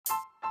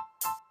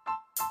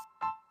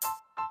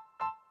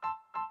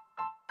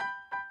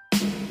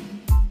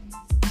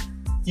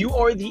You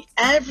are the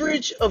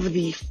average of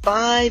the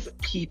 5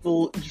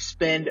 people you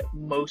spend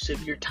most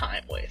of your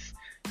time with.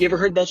 You ever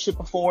heard that shit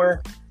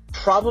before?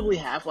 Probably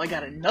have. Well, I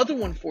got another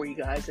one for you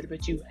guys that I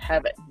bet you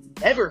have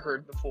never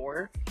heard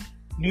before.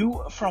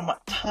 New from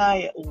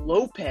Tai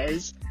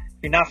Lopez.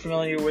 If you're not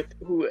familiar with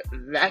who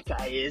that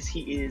guy is,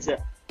 he is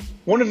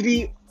one of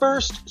the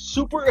first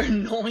super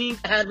annoying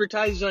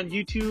advertisers on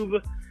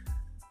YouTube.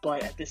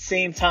 But at the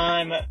same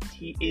time,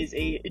 he is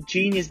a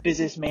genius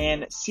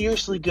businessman,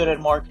 seriously good at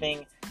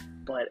marketing.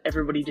 But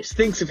everybody just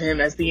thinks of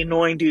him as the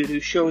annoying dude who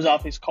shows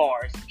off his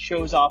cars,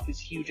 shows off his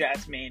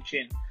huge-ass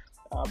mansion.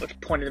 But the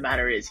point of the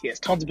matter is he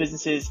has tons of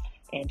businesses,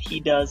 and he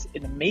does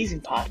an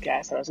amazing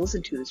podcast that I was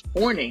listening to this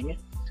morning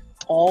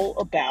all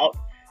about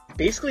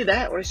basically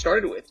that, what I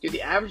started with. You're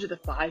the average of the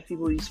 5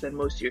 people you spend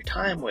most of your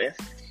time with.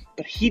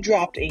 But he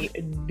dropped a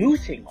new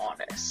thing on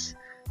us.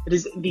 It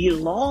is the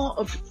law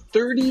of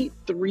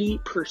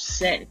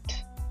 33%.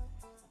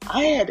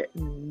 I had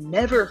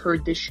never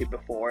heard this shit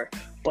before,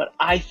 but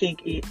I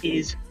think it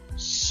is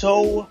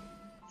so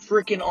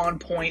freaking on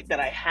point that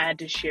I had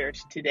to share it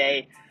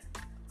today.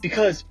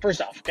 Because, first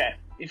off, okay,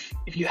 if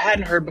you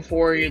hadn't heard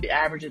before, you're the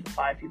average of the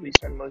 5 people you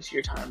spend most of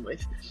your time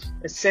with.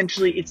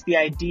 Essentially, it's the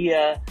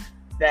idea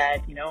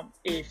that,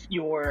 if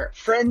your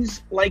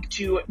friends like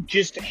to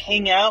just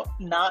hang out,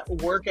 not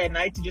work at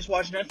night to just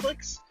watch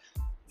Netflix,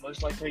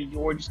 most likely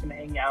you're just going to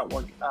hang out,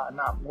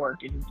 not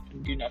work, and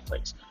do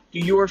Netflix. Do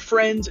your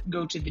friends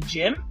go to the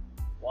gym?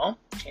 Well,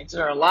 chances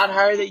are a lot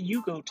higher that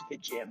you go to the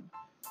gym.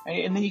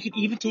 Right? And then you could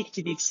even take it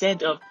to the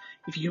extent of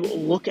if you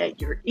look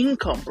at your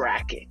income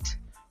bracket.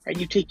 Right?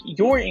 You take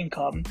your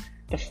income,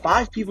 the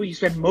 5 people you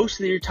spend most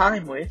of your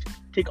time with,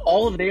 take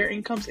all of their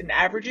incomes and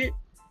average it,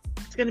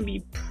 it's going to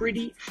be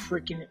pretty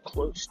freaking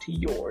close to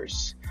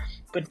yours.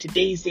 But in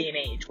today's day and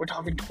age, we're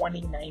talking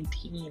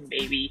 2019,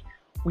 baby.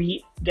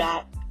 We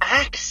got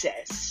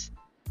access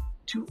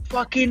to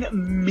fucking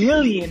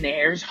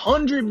millionaires,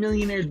 100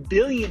 millionaires,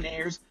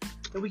 billionaires,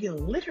 that we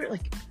can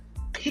literally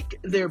pick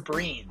their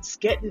brains,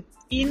 get an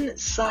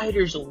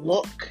insider's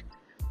look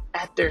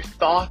at their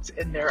thoughts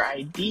and their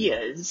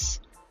ideas,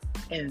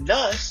 and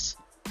thus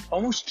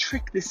almost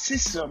trick the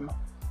system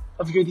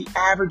of you're the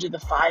average of the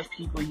 5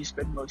 people you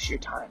spend most of your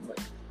time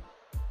with.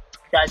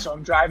 Guys, so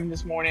I'm driving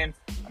this morning.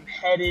 I'm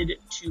headed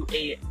to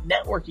a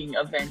networking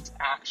event,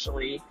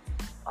 actually.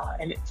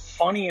 And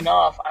funny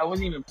enough, I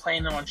wasn't even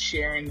planning on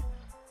sharing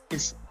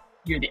this,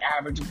 you're the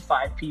average of the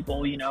 5 people,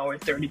 or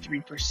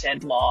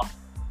 33% law.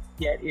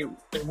 Yet it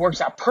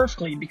works out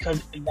perfectly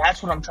because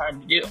that's what I'm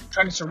trying to do. I'm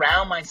trying to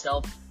surround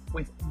myself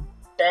with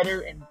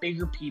better and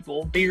bigger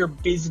people, bigger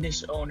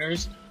business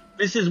owners.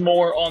 This is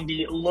more on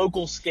the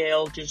local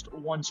scale, just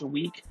once a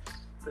week.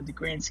 But the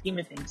grand scheme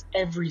of things,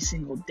 every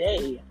single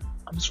day,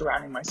 I'm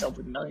surrounding myself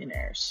with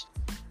millionaires.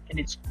 And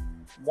it's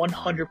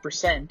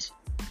 100%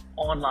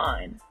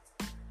 online.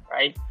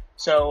 Right?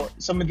 So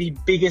some of the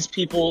biggest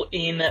people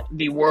in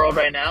the world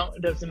right now,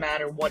 it doesn't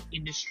matter what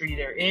industry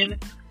they're in,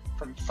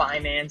 from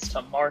finance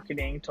to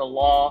marketing to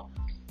law,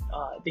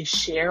 they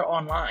share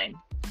online.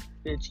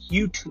 It's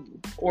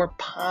YouTube or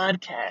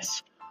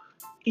podcasts.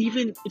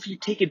 Even if you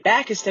take it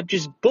back a step,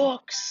 just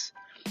books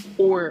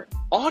or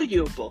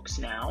audiobooks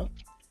now,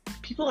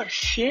 people are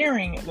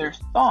sharing their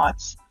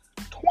thoughts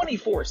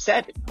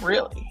 24/7,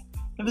 really.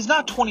 If it's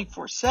not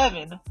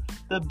 24/7,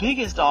 the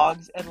biggest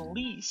dogs at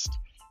least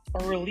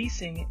are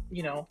releasing,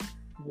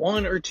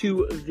 1 or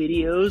 2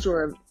 videos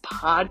or a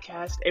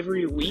podcast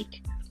every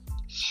week,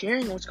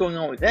 sharing what's going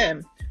on with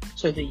them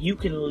so that you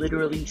can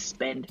literally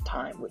spend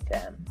time with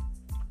them.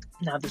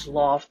 Now, this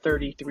law of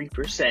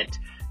 33%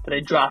 that I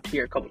dropped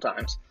here a couple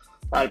times.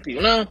 A lot of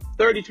people know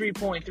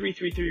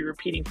 33.333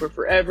 repeating for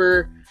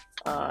forever.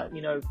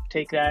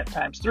 Take that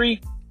times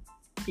 3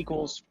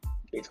 equals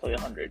basically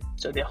 100.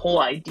 So the whole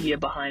idea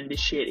behind this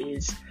shit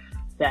is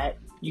that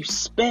you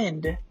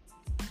spend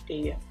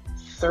a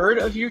third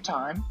of your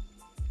time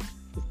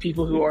with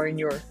people who are in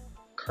your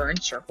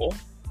current circle.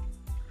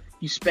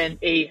 You spend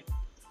a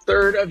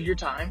third of your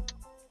time,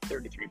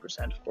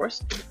 33% of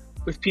course,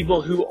 with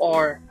people who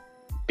are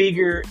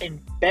bigger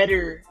and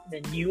better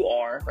than you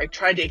are, right?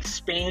 Try to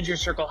expand your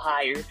circle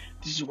higher.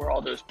 This is where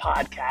all those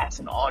podcasts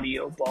and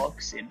audio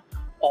books and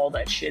all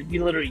that shit, the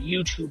literal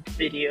YouTube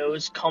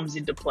videos comes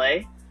into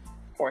play.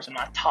 Of course, I'm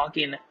not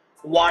talking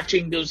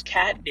watching those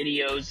cat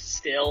videos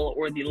still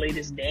or the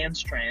latest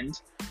dance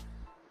trends.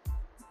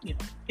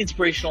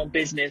 Inspirational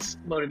business,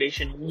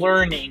 motivation,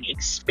 learning,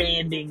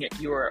 expanding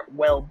your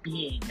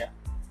well-being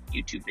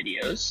YouTube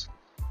videos.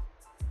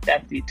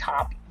 That's the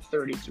top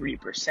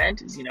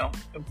 33% is,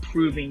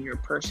 improving your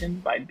person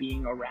by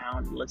being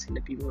around and listening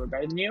to people who are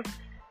better than you.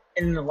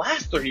 And then the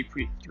last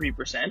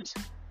 33%,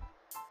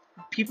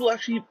 people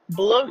actually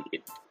below you.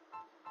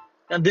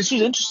 Now, this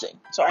was interesting.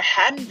 So I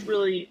hadn't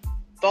really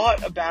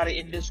thought about it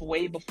in this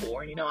way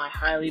before. I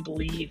highly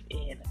believe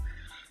in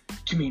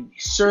community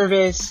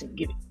service and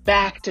giving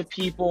back to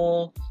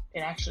people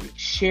and actually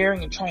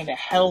sharing and trying to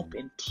help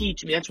and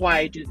teach. That's why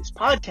I do this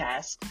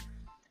podcast.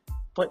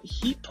 But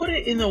he put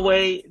it in a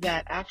way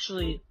that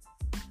actually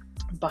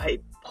by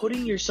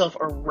putting yourself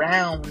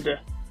around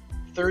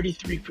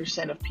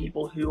 33% of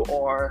people who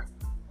are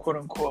quote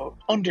unquote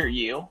under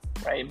you,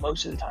 right?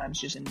 Most of the times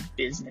just in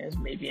business,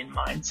 maybe in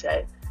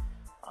mindset,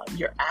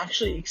 you're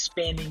actually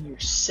expanding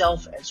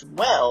yourself as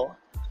well.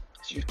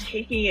 So you're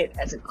taking it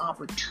as an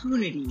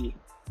opportunity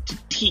to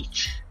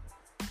teach,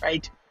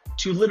 right?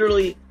 To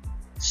literally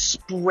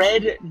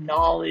spread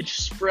knowledge,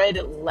 spread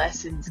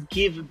lessons,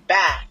 give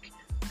back.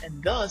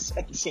 And thus,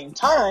 at the same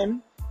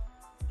time,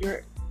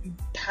 you're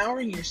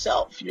empowering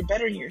yourself. You're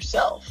bettering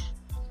yourself,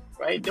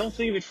 right? Don't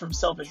think of it from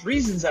selfish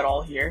reasons at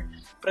all here.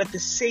 But at the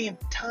same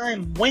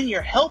time, when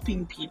you're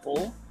helping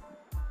people,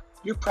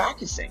 you're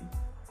practicing,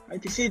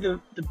 right? They say the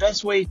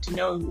best way to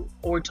know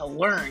or to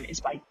learn is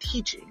by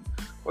teaching,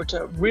 or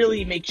to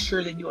really make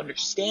sure that you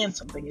understand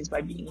something is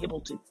by being able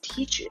to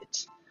teach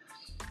it.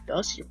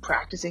 Thus, you're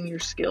practicing your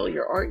skill,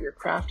 your art, your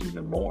craft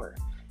even more.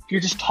 If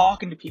you're just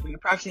talking to people, you're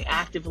practicing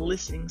active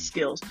listening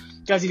skills.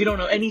 Guys, if you don't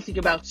know anything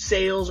about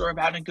sales or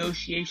about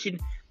negotiation,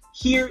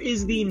 here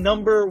is the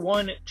number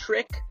one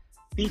trick,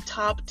 the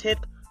top tip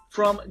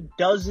from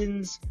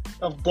dozens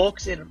of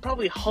books and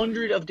probably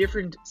 100 of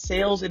different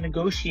sales and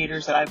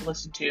negotiators that I've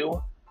listened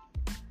to.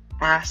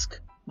 Ask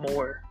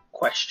more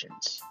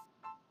questions.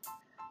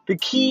 The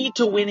key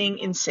to winning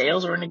in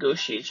sales or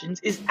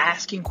negotiations is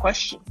asking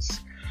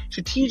questions.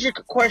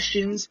 Strategic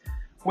questions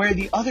where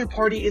the other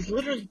party is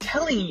literally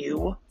telling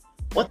you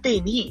what they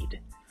need.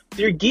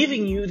 They're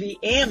giving you the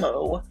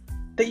ammo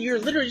that you're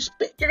going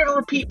to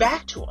repeat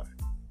back to them.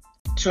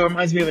 So it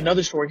reminds me of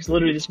another story, because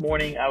literally this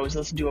morning I was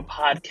listening to a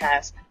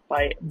podcast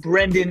by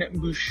Brendon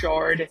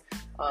Burchard.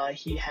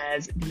 He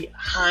has the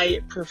High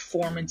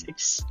Performance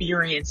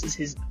Experience is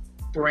his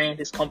brand,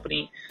 his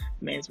company.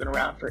 The man's been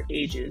around for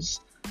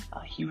ages.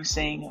 He was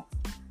saying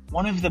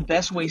one of the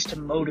best ways to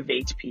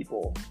motivate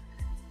people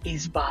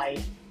is by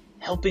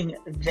helping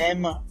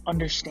them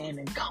understand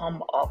and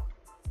come up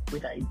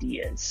with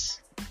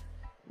ideas.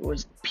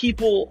 Because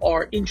people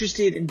are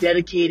interested and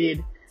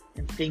dedicated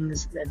in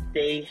things that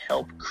they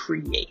help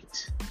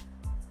create.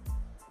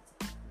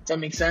 Does that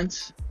make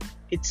sense?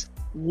 It's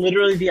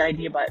literally the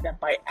idea that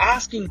by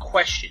asking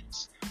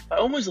questions, by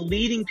almost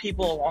leading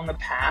people along a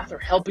path or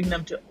helping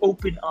them to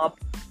open up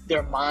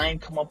their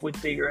mind, come up with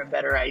bigger and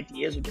better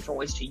ideas or different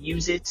ways to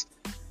use it,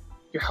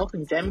 you're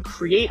helping them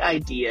create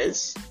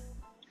ideas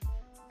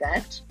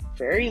that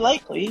very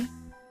likely,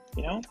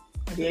 are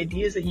the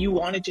ideas that you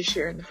wanted to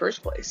share in the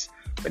first place.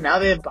 But now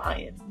they have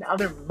buy-in. Now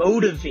they're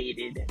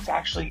motivated to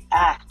actually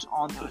act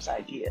on those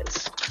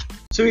ideas.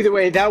 So either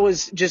way, that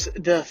was just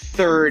the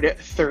third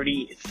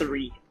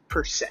 33%,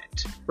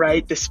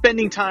 right? The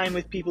spending time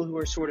with people who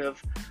are sort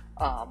of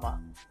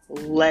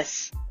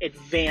less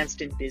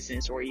advanced in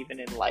business or even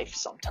in life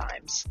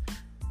sometimes,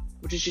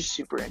 which is just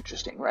super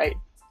interesting, right?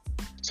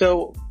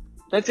 So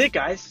that's it,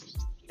 guys.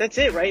 That's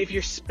it, right? If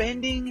you're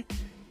spending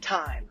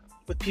time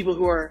with people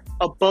who are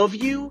above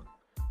you,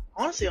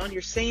 honestly, on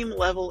your same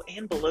level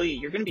and below you,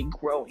 you're going to be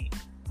growing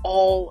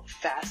all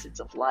facets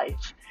of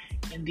life.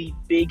 And the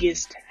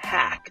biggest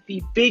hack,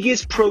 the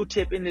biggest pro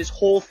tip in this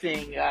whole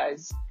thing,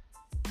 guys,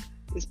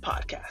 is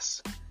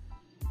podcasts.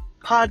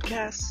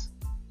 Podcasts,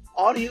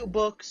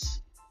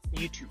 audiobooks,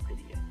 YouTube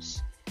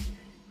videos.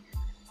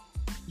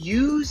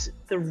 Use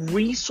the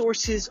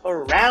resources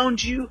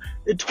around you,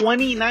 the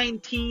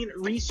 2019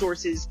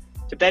 resources,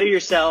 to better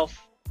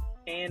yourself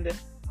and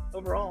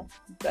overall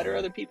better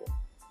other people,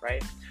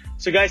 right?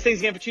 So guys, thanks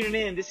again for tuning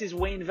in. This is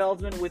Wayne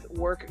Veldman with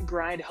Work,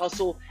 Grind,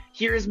 Hustle.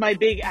 Here is my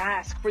big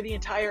ask for the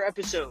entire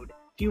episode.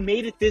 If you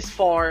made it this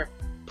far,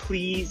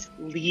 please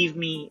leave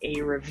me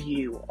a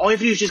review. All you have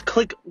to do is just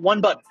click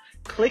one button.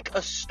 Click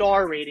a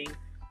star rating.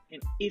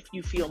 And if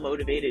you feel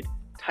motivated,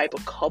 type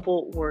a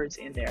couple words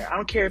in there. I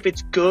don't care if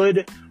it's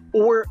good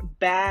or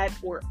bad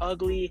or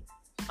ugly.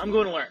 I'm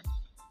going to learn.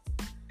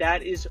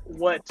 That is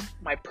what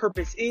my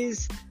purpose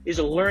is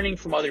learning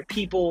from other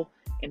people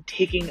and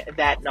taking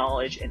that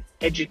knowledge and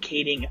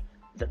educating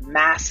the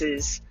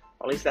masses.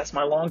 Or at least that's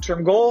my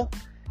long-term goal.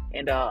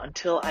 And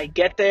until I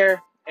get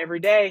there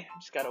every day, I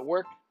just got to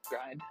work,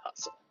 grind,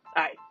 hustle.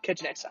 All right,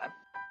 catch you next time.